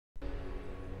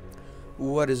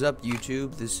What is up,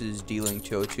 YouTube? This is didnt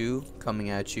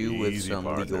coming at you with some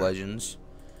League of Legends,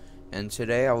 and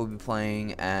today I will be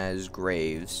playing as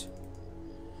Graves.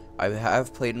 I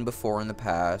have played him before in the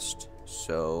past,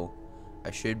 so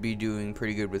I should be doing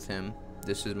pretty good with him.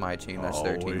 This is my team, that's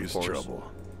their team, of course.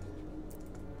 Trouble.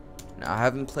 Now, I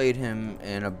haven't played him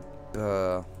in a,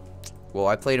 well,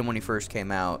 I played him when he first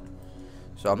came out,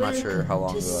 so I'm not sure how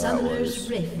long ago that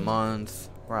was. A month,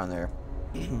 around there.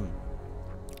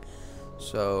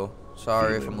 So,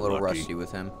 sorry if I'm a little rusty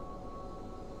with him.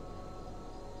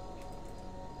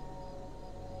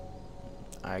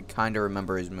 I kind of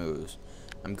remember his moves.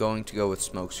 I'm going to go with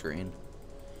Smokescreen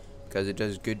because it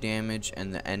does good damage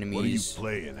and the enemies,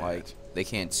 like, they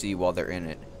can't see while they're in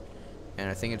it. And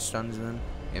I think it stuns them.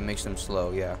 It makes them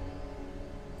slow, yeah.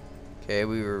 Okay,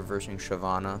 we were reversing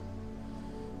Shyvana.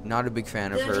 Not a big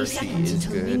fan of her. She is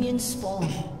good.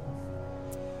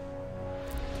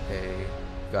 Okay.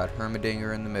 Got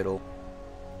Heimerdinger in the middle.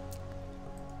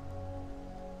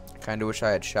 Kinda wish I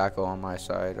had Shaco on my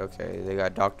side. Okay, they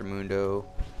got Dr. Mundo.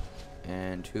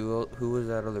 And who was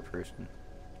that other person?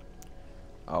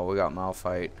 Oh, we got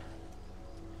Malphite.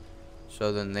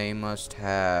 So then they must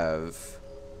have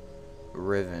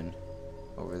Riven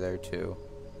over there too.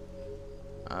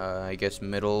 I guess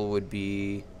middle would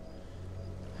be,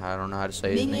 I don't know how to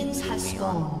say his name.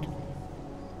 Leon.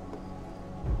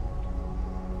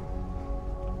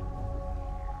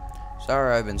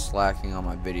 Sorry, I've been slacking on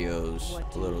my videos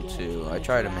a little too. I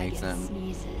try to make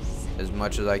them as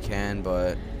much as I can,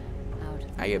 but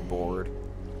I get bored.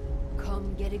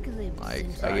 Like,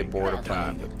 I get bored of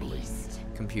playing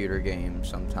computer games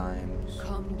sometimes.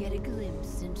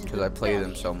 Because I play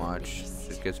them so much, it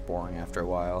just gets boring after a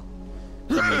while.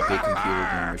 Some of the big computer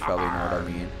gamers probably know what I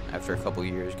mean. After a couple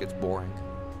years, it gets boring.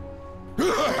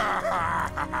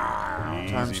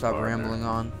 Time to stop rambling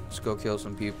on. Let's go kill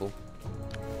some people.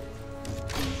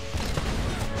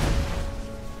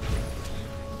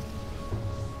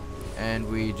 And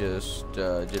we just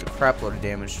did a crap load of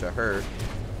damage to her.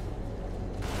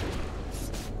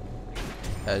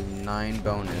 Has 9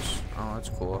 bonus. Oh, that's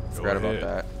cool. Forgot about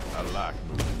that. I like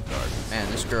moving targets. Man,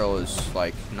 this girl is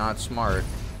like not smart.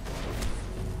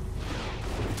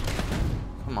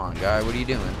 Come on, guy. What are you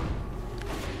doing?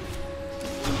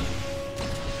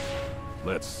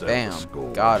 Let's set Bam. the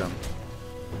score. Got him.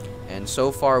 And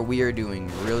so far, we are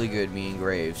doing really good, me and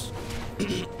Graves.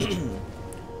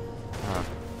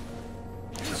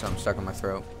 Something stuck in my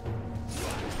throat.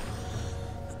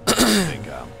 I think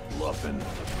I'm bluffing.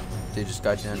 They just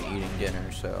got done eating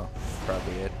dinner, so that's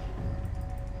probably it.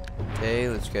 Okay,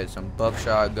 let's get some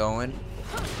buckshot going.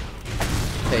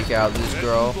 Take out this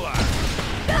girl.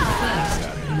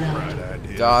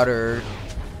 Got her.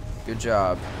 Good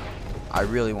job. I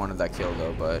really wanted that kill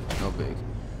though, but no big.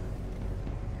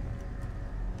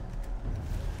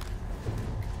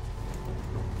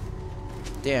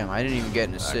 Damn, I didn't even get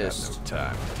an assist. No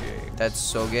time, that's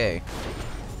so gay.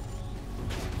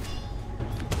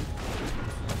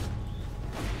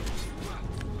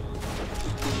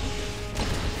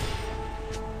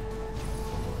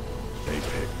 They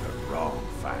picked the wrong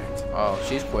fight. Oh,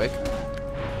 she's quick.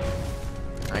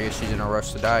 I guess she's in a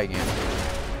rush to die again.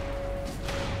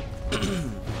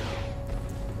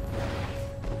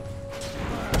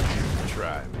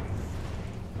 Try me.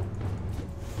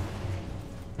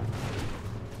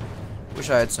 Wish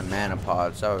I had some mana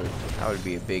pods. That would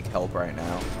be a big help right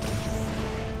now.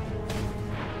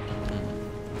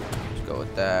 Let's go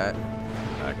with that.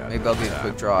 Maybe I'll get a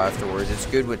quick draw afterwards. It's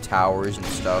good with towers and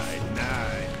stuff.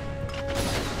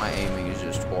 My aiming is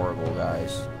just horrible,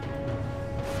 guys.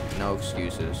 No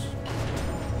excuses.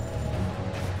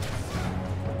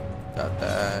 Got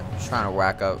that. Just trying to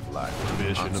whack up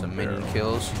on some minion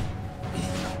kills.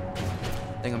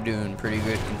 I think I'm doing pretty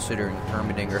good considering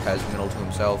Heimerdinger has middle to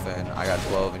himself and I got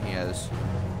 12 and he has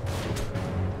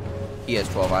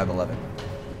 12, I have 11.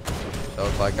 So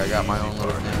it's like I got my own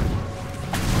little thing.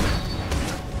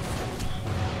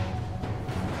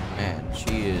 Man,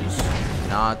 she is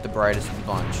not the brightest of the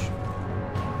bunch.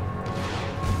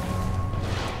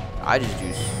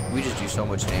 We just do so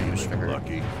much damage to her.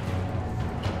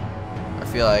 I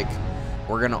feel like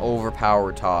we're gonna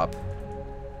overpower top.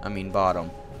 I mean bottom.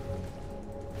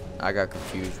 I got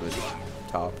confused with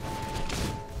top.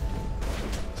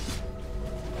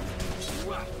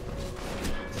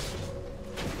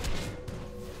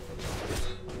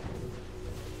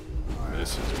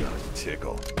 This is gonna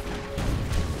tickle.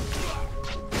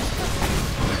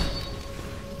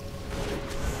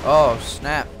 Oh,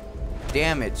 snap.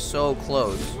 Damn it, so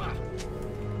close.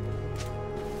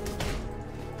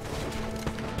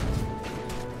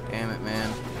 Damn it,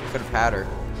 man. Could have had her.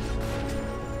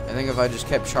 I think if I just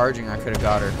kept charging, I could have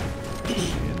got her.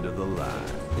 End of the line.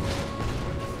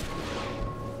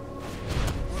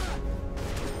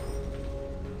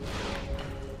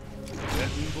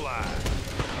 Getting blind.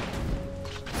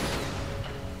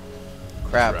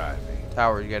 Crap. Try me.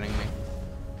 Tower's getting me.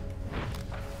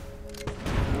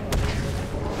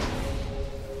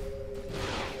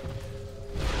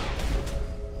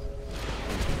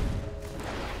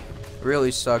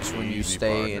 Really sucks when you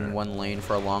stay in one lane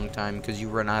for a long time because you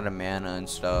run out of mana and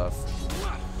stuff.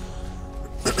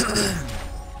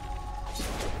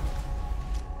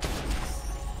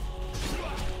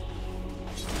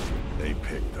 They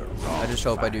picked the wrong I just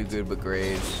hope I do fight. good with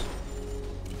Graves.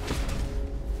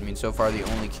 I mean, so far the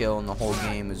only kill in the whole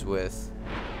game is with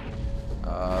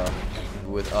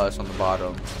us on the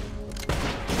bottom.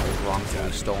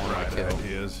 Wrongfully stolen my Bright kill.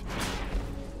 ideas.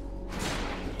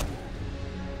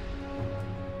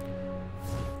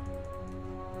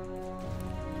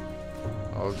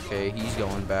 Okay, he's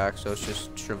going back, so it's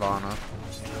just Shyvana.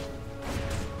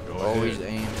 Go Always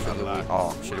ahead. aim for the weak.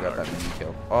 Unlock. Oh, should have got that mini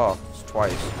kill. Oh, it's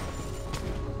twice.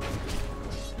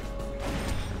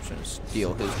 I'm trying to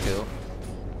steal his kill.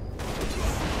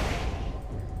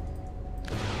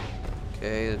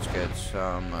 Okay, let's get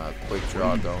some quick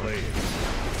draw going.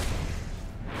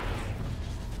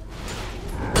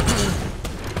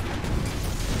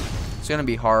 It's gonna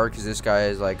be hard because this guy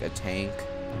is like a tank.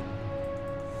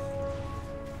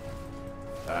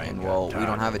 And well, we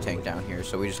don't have a tank down here,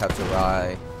 so we just have to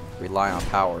rely on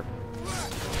power.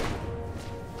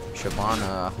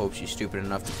 Shyvana, I hope she's stupid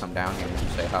enough to come down here and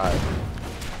say hi.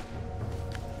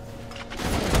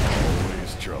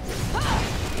 Always trouble.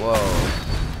 Whoa.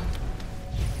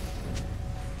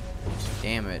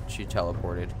 Damn it, she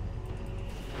teleported.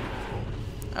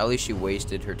 At least she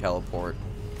wasted her teleport.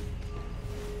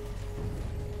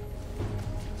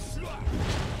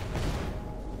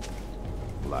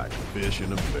 Like fish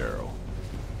in a barrel.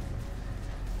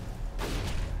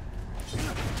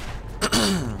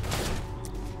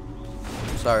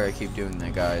 Sorry I keep doing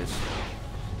that, guys.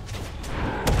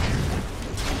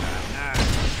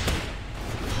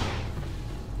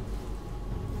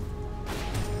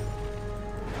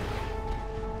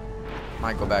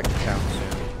 Might go back to town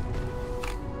soon.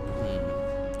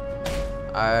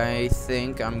 I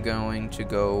think I'm going to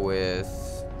go with...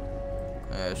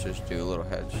 let's just do a little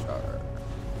headshot.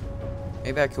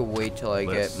 Maybe I could wait till I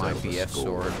Let's get my settle the BS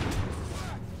score. sword.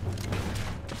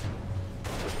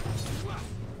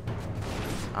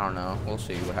 I don't know. We'll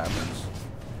see what happens.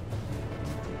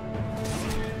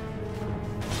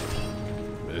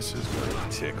 This is gonna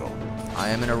tickle. I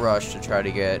am in a rush to try to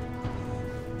get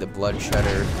the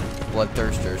bloodthirster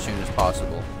as soon as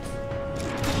possible.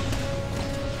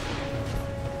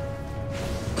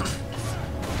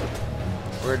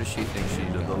 Where does she think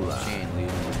she's going? She ain't leaving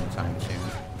anytime soon.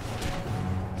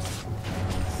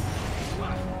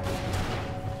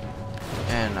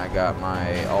 And I got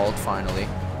my ult finally.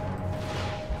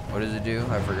 What does it do?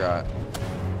 I forgot.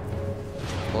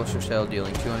 Closer cell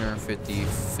dealing 250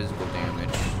 physical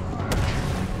damage.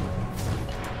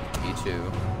 Me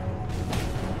too.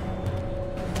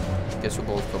 Guess we'll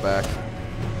both go back.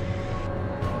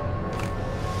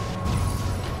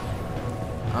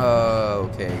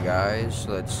 Okay, guys.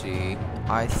 Let's see.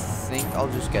 I think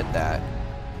I'll just get that.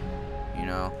 You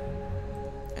know?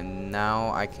 And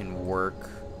now I can work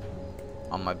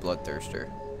on my bloodthirster.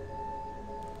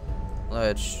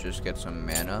 Let's just get some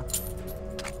mana.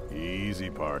 Easy,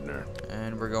 partner.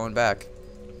 And we're going back.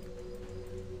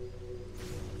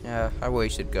 Yeah, I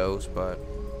wasted ghosts, but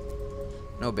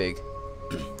no big.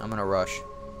 I'm gonna rush.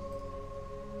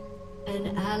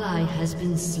 An ally has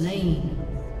been slain.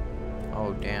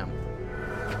 Oh, damn.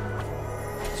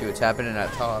 See what's happening at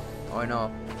top. Oh, I know.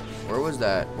 Where was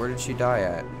that? Where did she die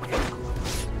at?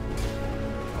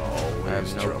 Always I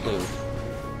have no trouble. clue.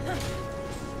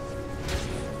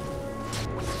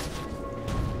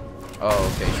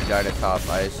 Oh, okay, she died at top.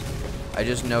 I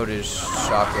just noticed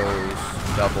Shaco's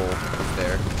double was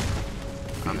there.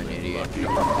 I'm an idiot.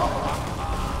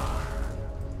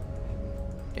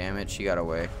 Damn it, she got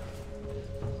away.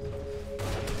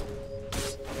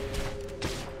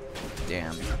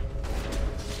 Damn.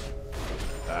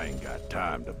 I ain't got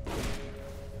time to bleed.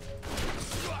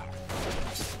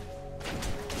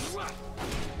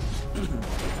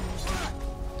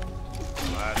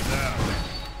 Lights out.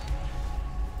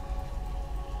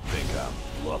 Think I'm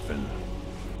bluffing?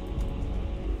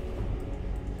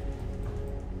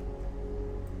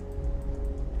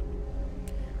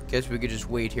 Guess we could just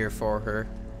wait here for her.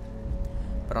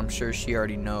 But I'm sure she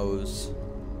already knows.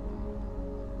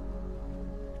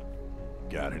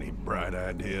 Got any bright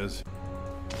ideas?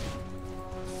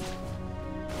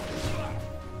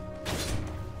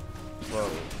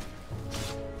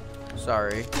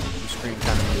 Sorry, the screen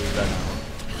kind of moved. I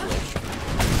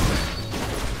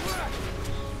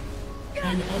know.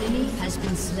 An enemy has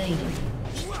been slain.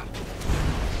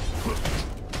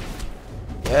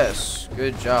 Yes,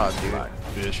 good job, dude. Like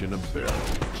fish in a barrel.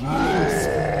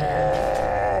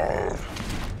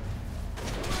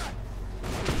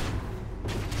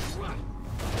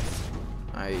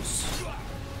 Nice.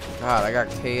 God, I got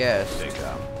KS. Think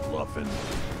I'm bluffing.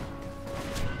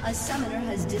 A summoner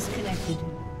has disconnected.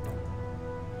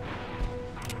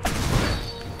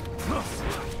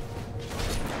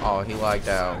 Oh, he lagged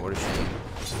out. What a shame.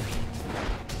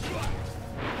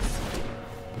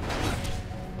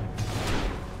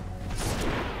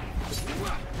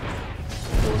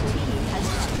 Your team has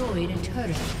destroyed a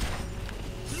turret.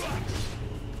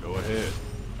 Go ahead.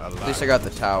 At least I got the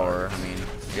tower. I mean,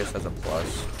 I guess that's a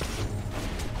plus.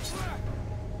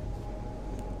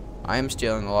 I am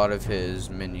stealing a lot of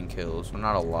his minion kills. Well,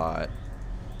 not a lot.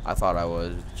 I thought I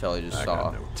was until I just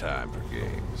saw. Got no time for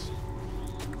games.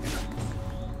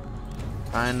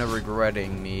 Kinda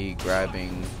regretting me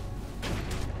grabbing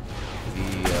the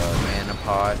mana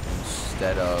pot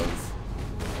instead of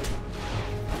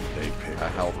They picked a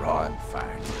health the pot. wrong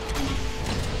fight.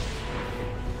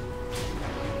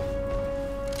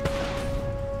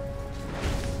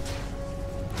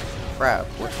 Crap,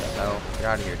 what the hell? Get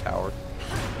out of here, tower.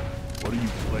 What are you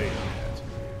playing at?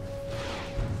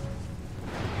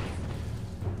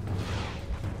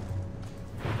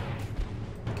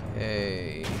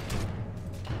 Okay.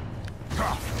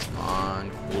 Come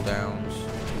on, cooldowns.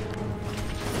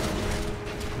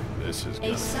 This is A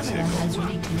gonna summoner has tickle.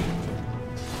 reconnected.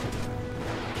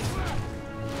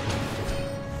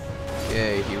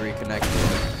 Yay, he reconnected.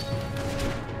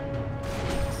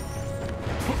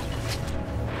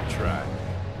 Try.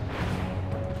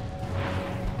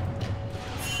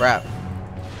 Crap.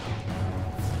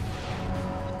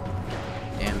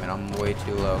 Damn it, I'm way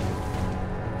too low.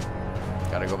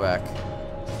 Gotta go back.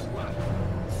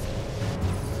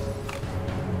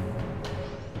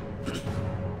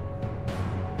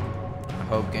 I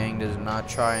hope gang does not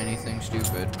try anything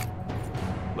stupid.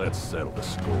 Let's settle the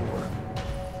score. An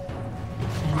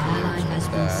ally has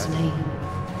been that. slain.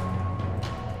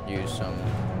 Use some...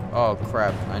 Oh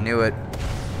crap, I knew it.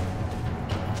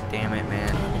 Damn it,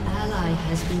 man. An ally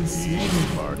has been slain.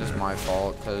 This is my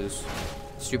fault, because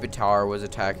stupid tower was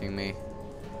attacking me.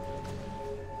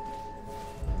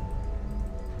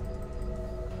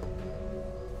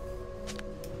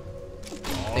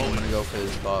 I think I'm gonna go for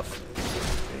this buff.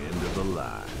 End of the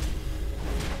line.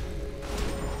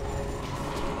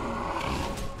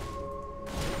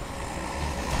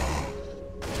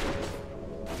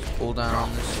 Cooldown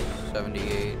on this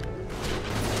 78.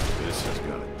 This is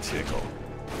gonna tickle.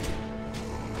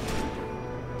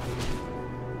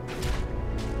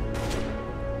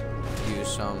 Use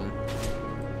some.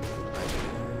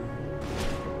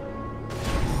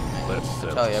 Let's I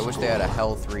settle tell you, I the wish they had a score.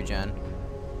 health regen.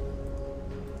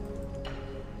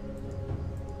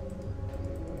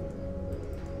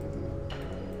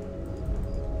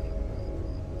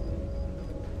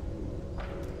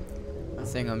 I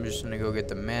think I'm just gonna go get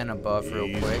the mana buff real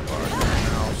Easy, quick, and partner.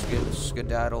 then I'll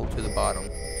skedaddle to the bottom.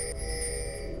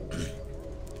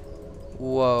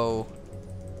 Whoa.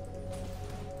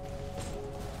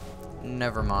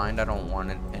 Never mind, I don't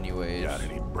want it anyways. Got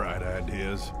any bright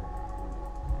ideas?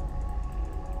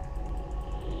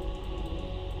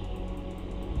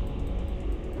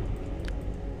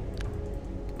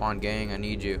 Come on, gang, I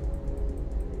need you.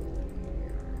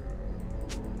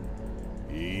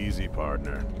 Easy,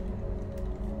 partner.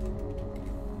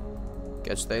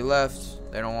 Guess they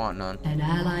left. They don't want none. An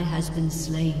ally has been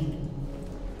slain.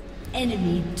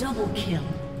 Enemy double kill.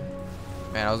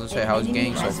 Man, I was gonna say, how's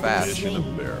gang so fast? Fish in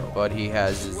a barrel. But he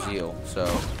has zeal, so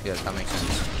yeah, that makes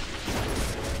sense.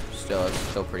 Still, it's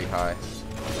still pretty high.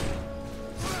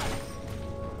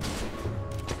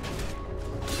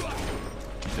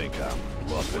 Think I'm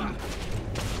bluffing.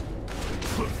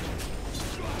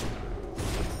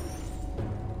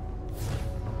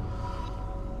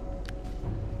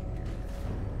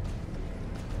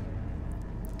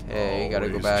 Okay, gotta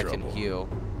go Always back trouble. and heal.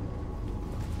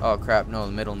 Oh crap, no,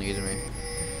 the middle needs me.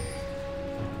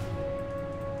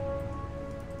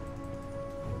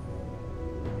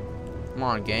 Come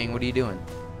on, gang, what are you doing?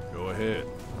 Go ahead.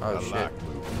 Oh, I shit. like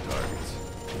moving targets.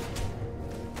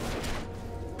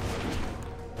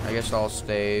 I guess I'll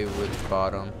stay with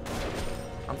bottom.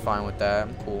 I'm fine with that,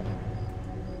 I'm cool.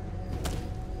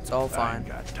 It's all I fine. ain't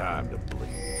got time to bleed.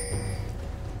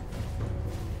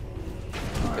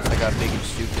 Guess I got big and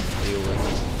stupid to deal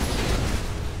with.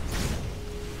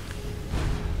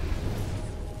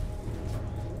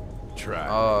 Try.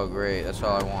 Oh, great. That's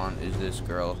all I want is this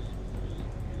girl.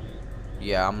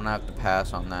 Yeah, I'm gonna have to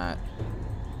pass on that.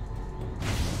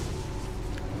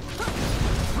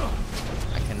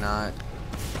 I cannot.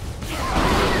 You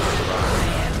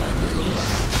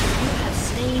have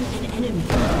slain an enemy.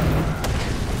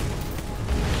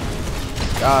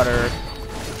 Got her.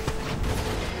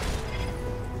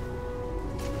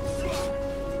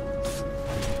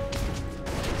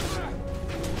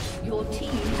 Your team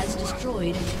has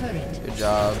destroyed a turret. Good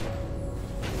job.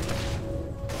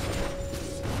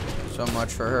 So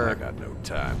much for I her. got no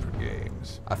time for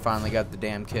games. I finally got the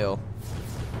damn kill.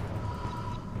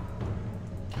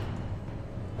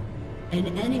 An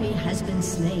enemy has been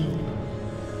slain.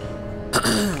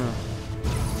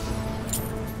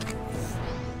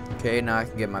 Okay, now I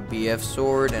can get my BF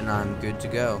sword and I'm good to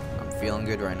go. I'm feeling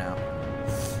good right now.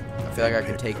 I feel like I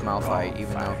can take Malphite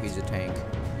even though he's a tank.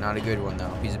 Not a good one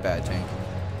though. He's a bad tank.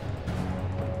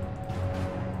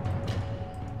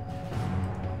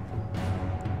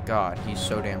 God, he's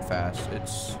so damn fast.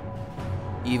 It's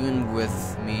even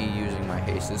with me using my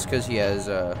haste. It's because he has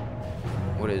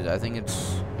what is it? I think it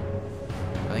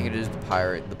is the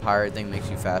pirate. The pirate thing makes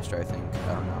you faster, I think.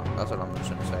 I don't know. That's what I'm just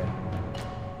gonna say.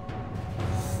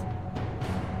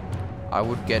 I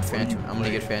would get Phantom. I'm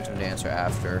gonna get Phantom Dancer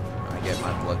after I get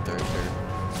my Bloodthirster.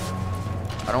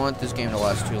 I don't want this game to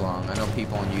last too long. I know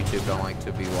people on YouTube don't like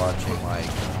to be watching, like,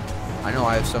 I know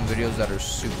I have some videos that are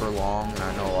super long, and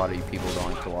I know a lot of you people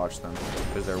don't like to watch them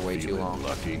because they're way too long.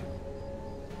 Lucky.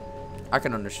 I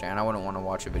can understand. I wouldn't want to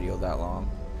watch a video that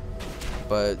long.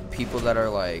 But people that are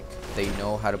like, they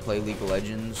know how to play League of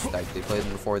Legends, like they played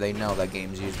them before, they know that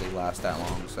games usually last that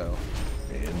long, so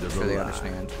I'm sure they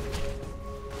understand.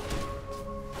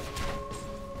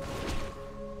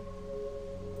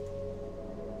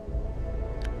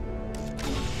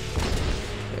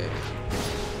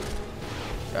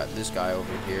 Got this guy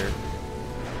over here.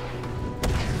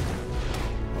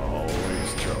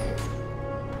 Always trouble.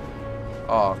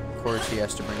 Oh, of course he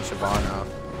has to bring Siobhan up.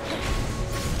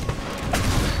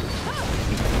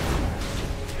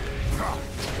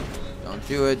 Don't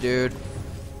do it, dude.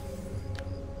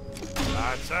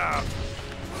 Lights out.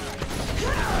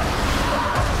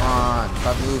 Come on,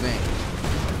 stop moving.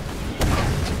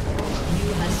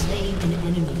 You have slain an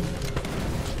enemy.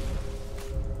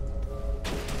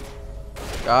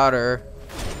 Got her.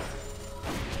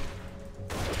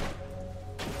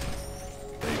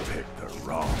 They picked the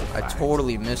wrong I fight.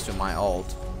 totally missed with my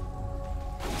ult.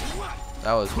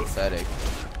 That was pathetic.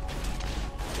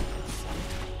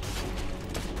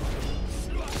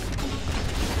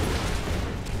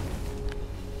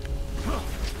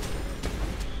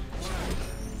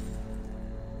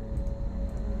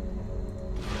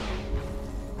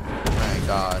 Thank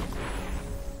God.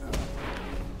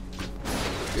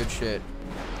 Good shit.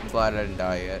 I'm glad I didn't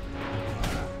die yet.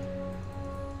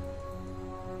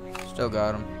 Still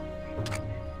got him.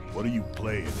 What are you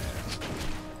playing at? Do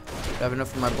I have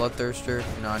enough for my Bloodthirster?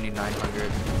 No, I need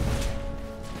 900.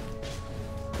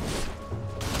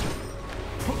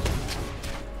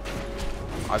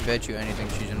 I bet you anything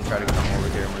she's gonna try to come over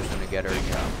here and we're just gonna get her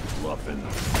again. Bluffing.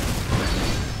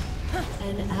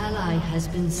 An ally has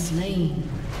been slain.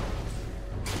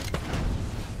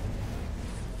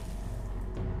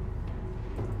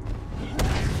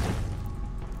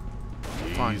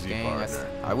 Come on, Easy, gang. partner.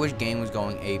 I wish Gang was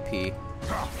going AP.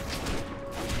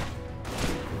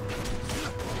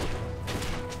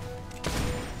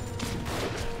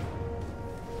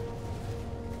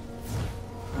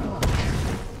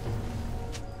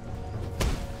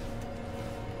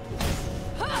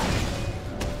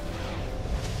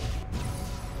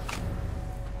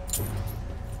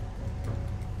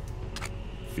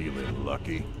 Feeling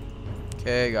lucky.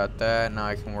 Okay, got that. Now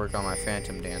I can work on my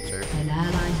Phantom Dancer. An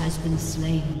ally has been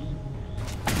slain.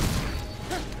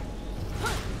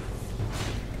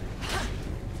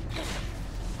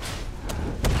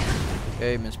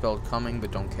 Okay, misspelled coming,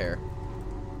 but don't care.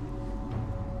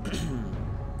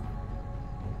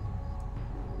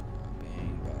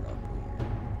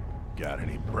 Got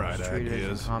any bright Treated in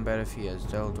ideas? combat if he has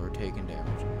dealt or taken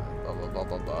damage. Blah blah blah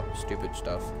blah blah. Stupid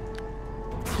stuff.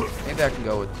 Maybe I can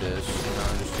go with this, you know,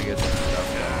 just to get some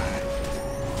stuff done.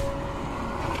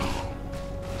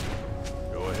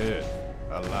 Go ahead.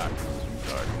 I like some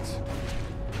targets.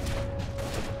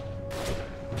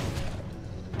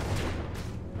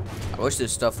 I wish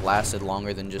this stuff lasted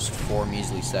longer than just 4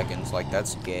 measly seconds. Like,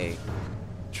 that's gay.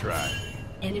 Try.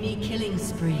 Enemy killing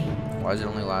spree. Why does it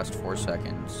only last 4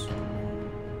 seconds?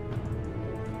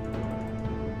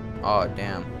 Oh,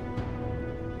 damn.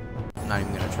 I'm not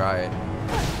even gonna try it.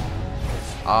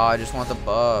 Oh, I just want the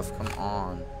buff. Come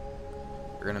on.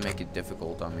 They're gonna make it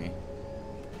difficult on me.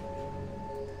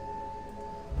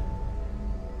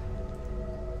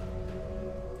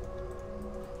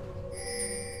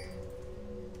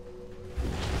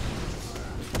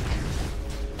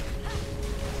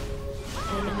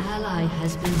 An ally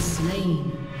has been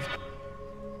slain.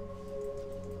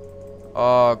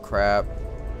 Oh crap.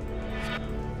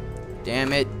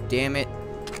 Damn it, damn it.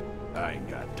 I ain't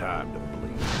got time to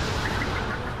bleed.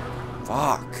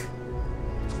 Fuck.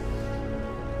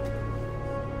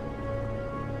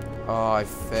 Oh, I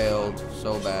failed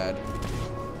so bad.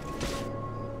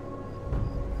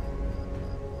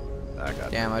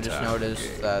 Damn, I just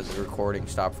noticed that the recording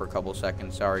stopped for a couple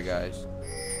seconds. Sorry, guys.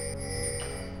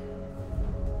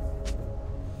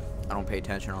 I don't pay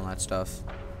attention on that stuff.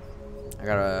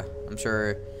 I'm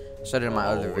sure I said it in my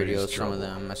other videos, some of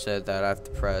them. I said that I have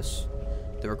to press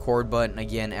the record button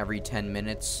again every 10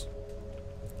 minutes,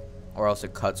 or else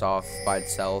it cuts off by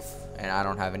itself, and I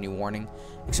don't have any warning.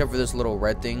 Except for this little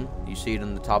red thing. You see it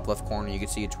in the top left corner. You can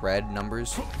see it's red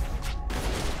numbers.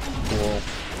 Well,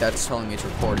 that's telling me it's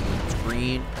recording. When it's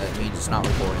green, that means it's not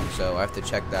recording. So I have to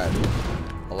check that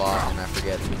a lot, and I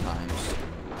forget sometimes.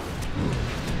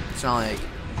 It's not like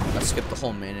I skipped the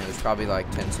whole minute. It was probably like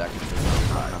 10 seconds or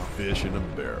something. I don't know. Fish in a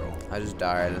barrel. I just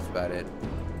died. That's about it.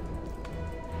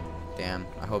 Damn.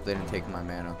 I hope they didn't take my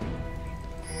mana.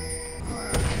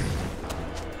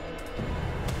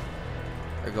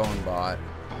 They're going bot.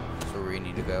 That's where we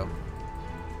need to go.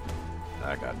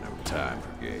 I got no time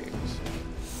for games.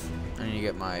 I need to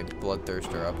get my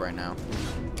bloodthirster up right now.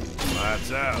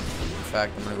 Lights out. In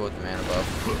fact, I'm gonna go with the mana buff.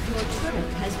 Your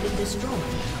turret has been destroyed.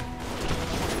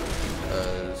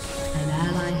 An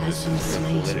ally has been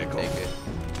slain. They didn't take it.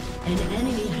 An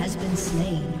enemy has been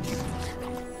slain.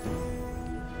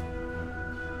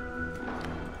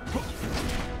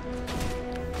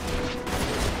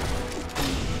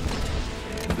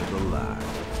 End of the line.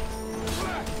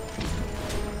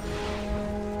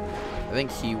 I think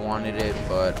he wanted it,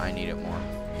 but I need it more.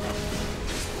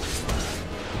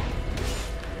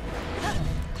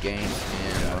 Gank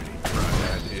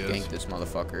and gank this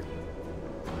motherfucker.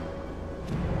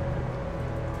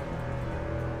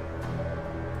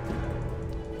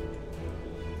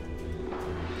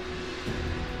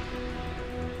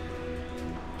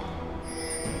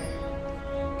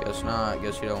 Guess not.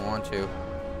 Guess you don't want to.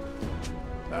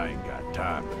 I ain't got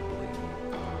time to bleed.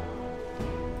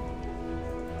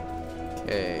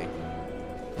 Okay.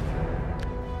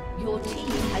 Your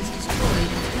team has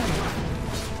destroyed a turret.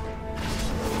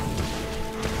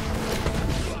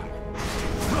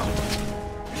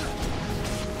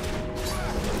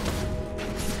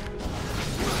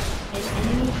 An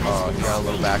enemy has been Got a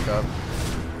little slain. backup.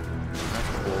 That's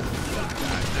cool.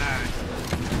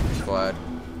 Glad.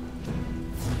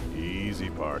 Easy,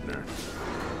 partner.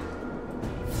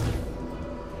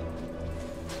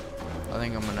 I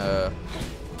think I'm gonna.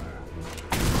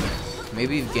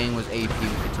 Maybe if Gang was AP, we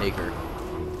could take her.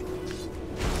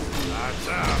 Lights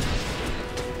out.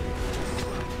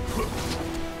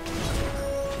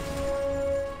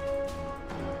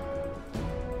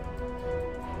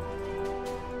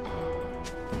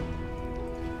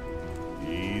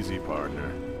 Easy,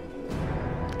 partner.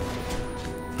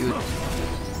 Dude,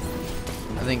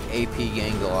 I think AP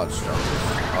Gang's a lot stronger.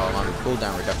 On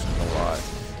cooldown reduction a lot.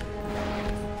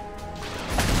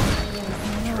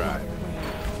 Try.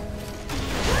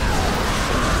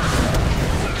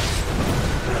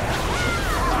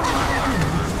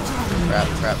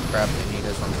 Crap, they need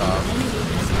us on top. Enemy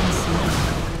has been slain.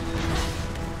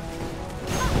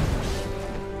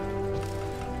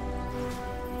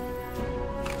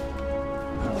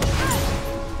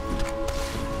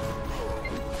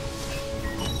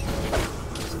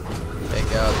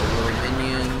 Take out the little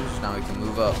minions, now we can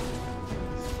move up.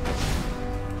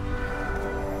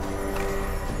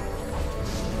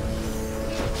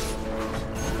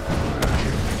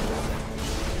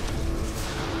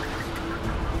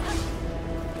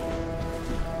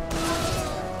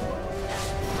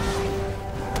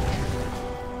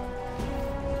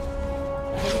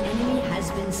 An enemy has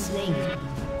been slain.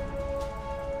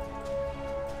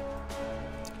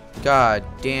 God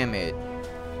damn it.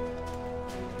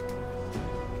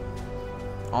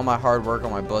 All my hard work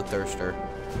on my bloodthirster.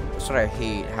 That's what I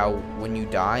hate, how when you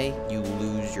die, you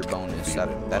lose your bonus. That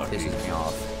pisses me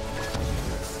off.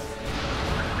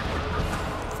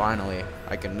 Finally,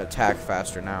 I can attack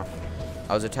faster now.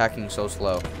 I was attacking so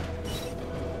slow.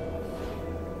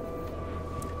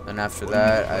 And after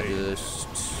that, I just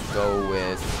go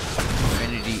with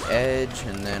Infinity Edge,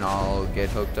 and then I'll get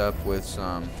hooked up with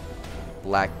some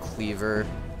Black Cleaver.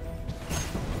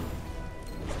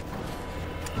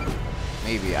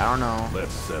 Maybe, I don't know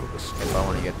Let's settle the score. if I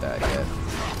want to get that yet.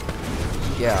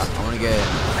 Yeah, I want to get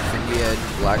Infinity Edge,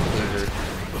 Black Cleaver,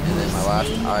 and then my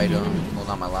last item, well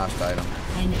not my last item,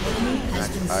 An enemy has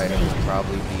next been item slain. would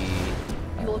probably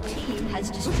be, Your team has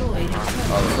destroyed a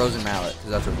turret. oh, the Frozen Mallet,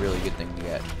 because that's a really good thing to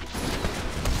get.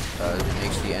 It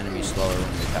makes the enemy slower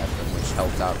when you attack them, which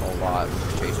helps out a lot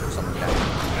when chasing someone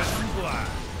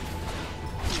down.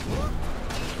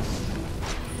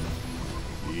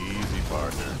 Easy,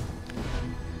 partner.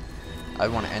 I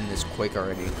want to end this quick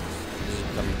already. This is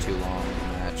becoming too long of a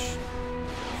match.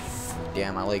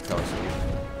 Damn, I like Kelsey.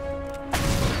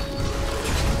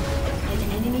 An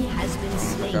enemy has been Oh my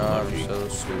slain. god, I'm so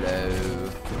slow.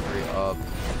 Hurry up.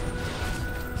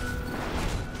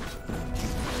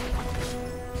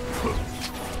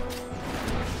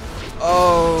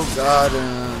 Oh, got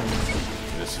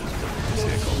him. This is Your gonna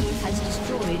tickle. team has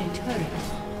destroyed a turret.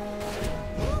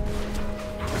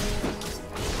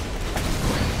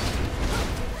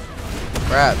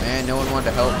 Crap, man, no one wanted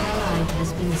to help me. Ally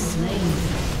has been slain.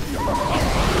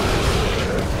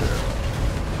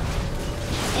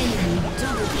 Enemy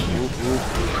double kill. Oop, oop.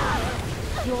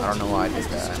 Your I don't know why I team did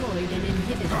has that. destroyed an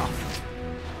inhibitor.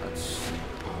 That's...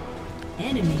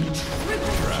 Enemy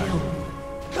triple kill.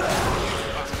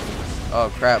 Oh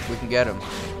crap, we can get him.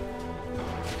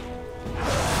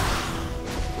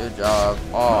 Good job.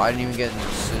 Oh, I didn't even get an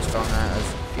assist on that.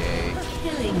 That's gay.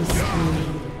 Killing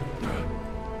spree.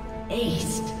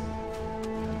 Aced.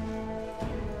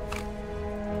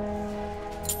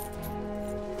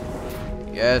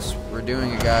 Yes, we're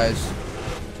doing it, guys.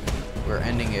 We're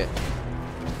ending it.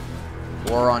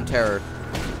 War on Terror.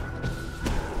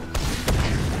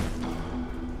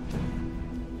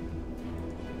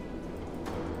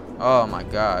 Oh my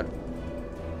god.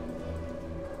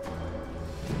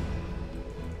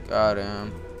 Got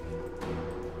him.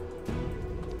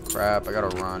 Crap, I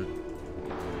gotta run.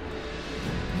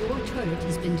 Your turret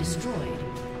has been destroyed.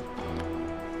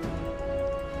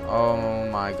 Oh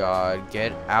my god.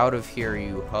 Get out of here,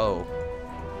 you hoe.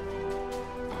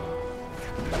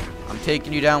 I'm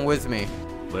taking you down with me.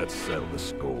 Let's settle the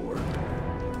score.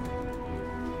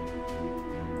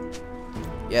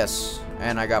 Yes,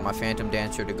 and I got my Phantom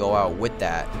Dancer to go out with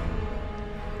that.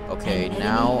 Okay, An enemy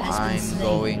now has been I'm slain.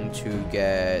 going to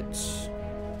get...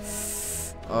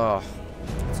 Oh,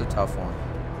 it's a tough one.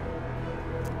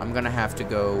 I'm gonna have to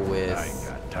go I ain't with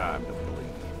got time to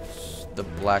bleed. the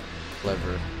Black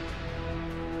Cleaver.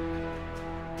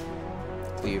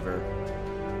 Cleaver.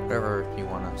 Whatever you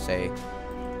want to say.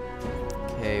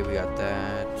 Okay, we got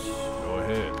that. Go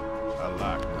ahead. I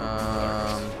like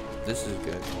it. This is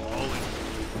good.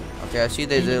 Okay, I see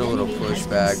they did a little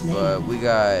pushback, but we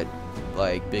got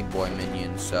like big boy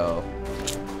minions, so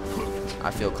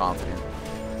I feel confident.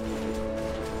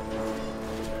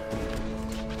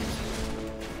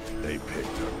 They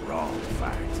picked a wrong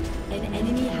fight. An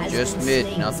enemy has Just been mid,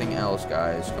 slain. nothing else,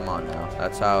 guys. Come on now.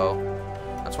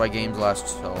 That's why games last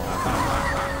so long.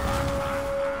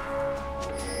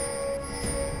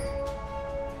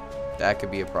 That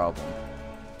could be a problem.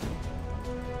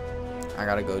 I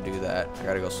gotta go do that. I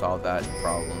gotta go solve that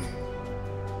problem.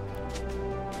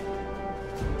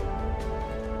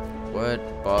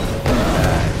 What buff is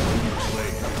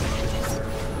that?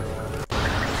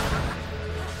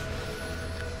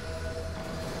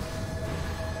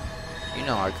 You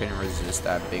know I couldn't resist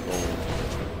that big old,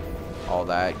 all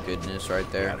that goodness right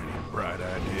there. Got any bright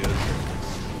ideas?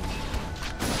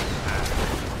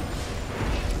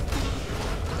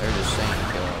 They're just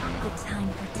saying kill me. The time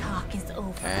for talk is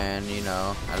over. And, you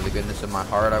know, out of the goodness of my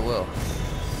heart, I will.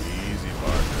 Easy,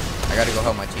 partner. I gotta go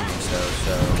help my teammates though,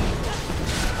 so...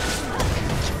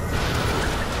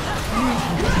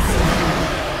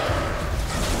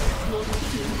 Your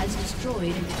team has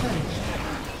destroyed a turret.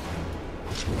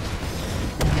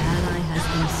 An ally has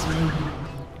been slain.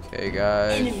 Okay,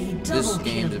 guys. Enemy This double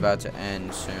game's kill. about to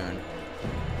end soon.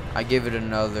 I give it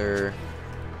another...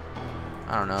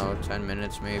 I don't know, 10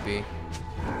 minutes maybe.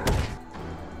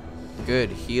 Good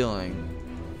healing.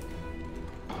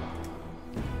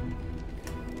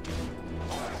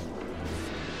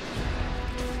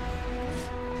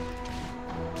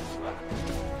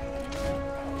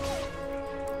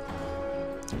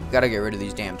 Gotta get rid of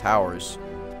these damn towers.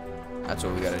 That's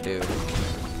what we gotta do.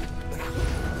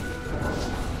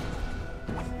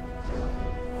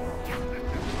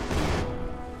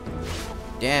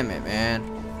 Damn it, man.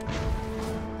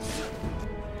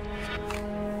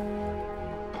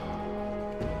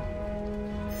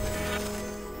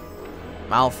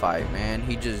 Malphite, man.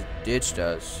 He just ditched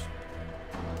us.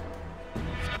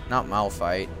 Not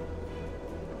Malphite.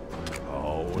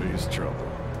 Always trouble.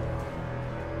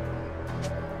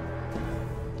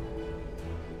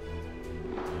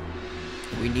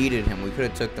 We needed him. We could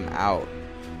have took them out.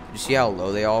 Did you see how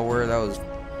low they all were? That was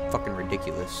fucking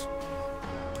ridiculous.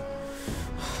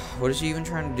 What is he even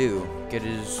trying to do? Get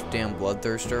his damn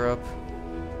bloodthirster up?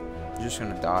 He's just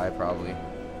gonna die, probably.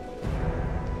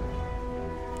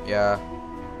 Yeah.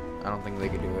 I don't think they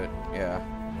could do it. Yeah.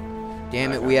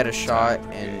 Damn it, we had a shot,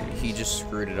 and he just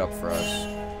screwed it up for us.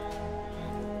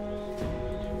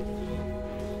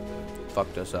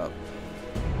 Fucked us up.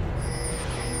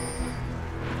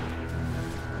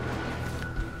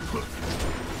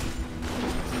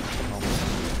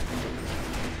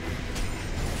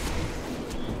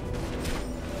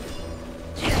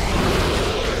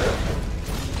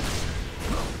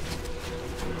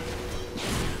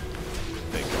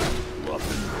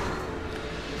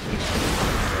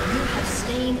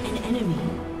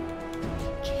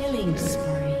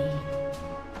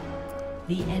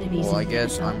 Well, I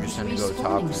guess I'm just gonna go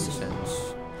top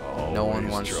since no one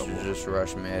wants to just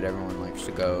rush mid. Everyone likes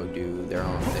to go do their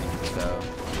own thing, so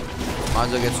might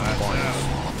as well get some points.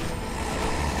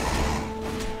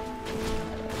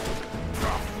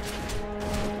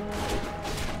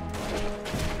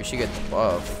 We should get the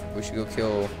buff. We should go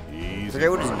kill. I forget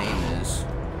what his name is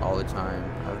all the time.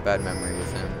 I have a bad memory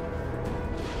with him.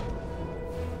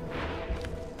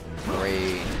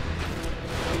 Great.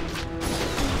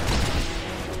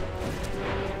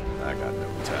 I got no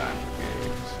time for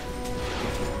games.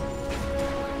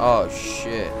 Oh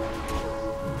shit.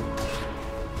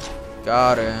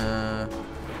 Got her.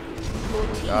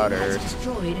 Got her.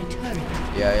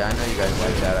 Yeah, I know you guys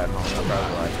like that at home. I'm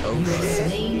probably like, oh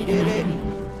shit, he did it.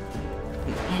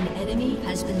 An enemy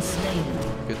has been slain.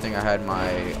 Good thing I had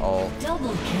my ult.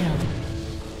 Double kill.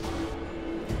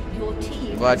 Your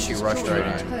team. Glad she rushed right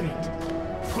in. Turret.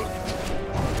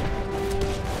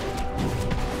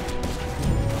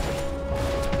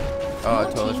 Oh, I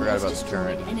totally forgot about the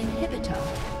turret. An inhibitor.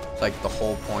 It's like the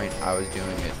whole point I was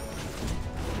doing it.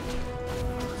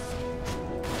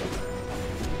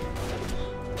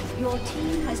 Your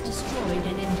team has destroyed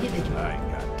an inhibitor. I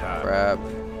ain't got time. Crap.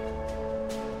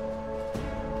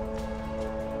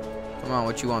 Come on,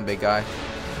 what you want, big guy?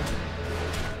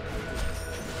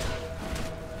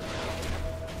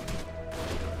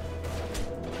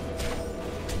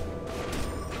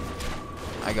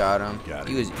 I got him.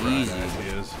 He was easy.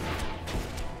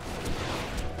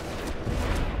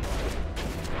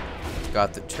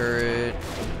 Got the turret.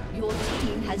 Your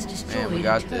team has destroyed. Man, we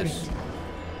got a turret. this.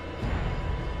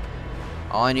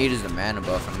 All I need is the mana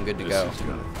buff and I'm good to go. This is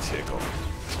gonna tickle.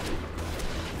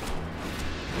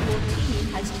 Your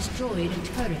team has destroyed a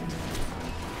turret.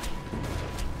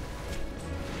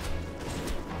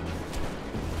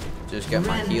 Just get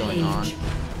my healing on.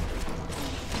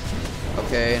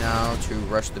 Okay, now to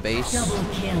rush the base Double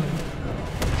kill.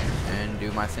 and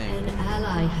do my thing. An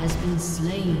ally has been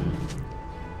slain.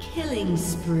 Killing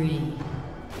spree.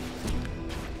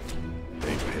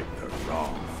 They picked the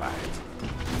wrong fight.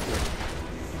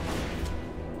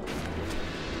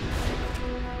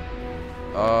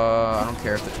 I don't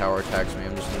care if the tower attacks me.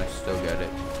 I'm just gonna still get it.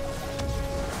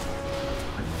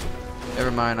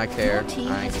 Never mind, I care.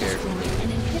 I ain't care.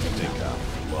 Think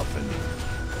I'm bluffing.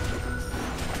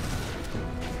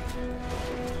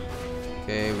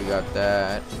 Okay, we got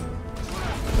that.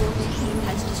 Your team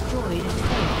has destroyed a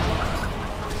turret.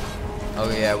 Oh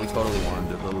yeah, we totally won.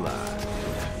 To the line.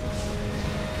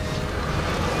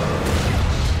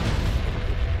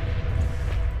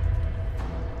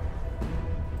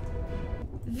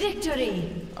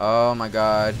 Victory! Oh my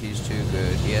god, he's too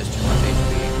good. He has too much HP.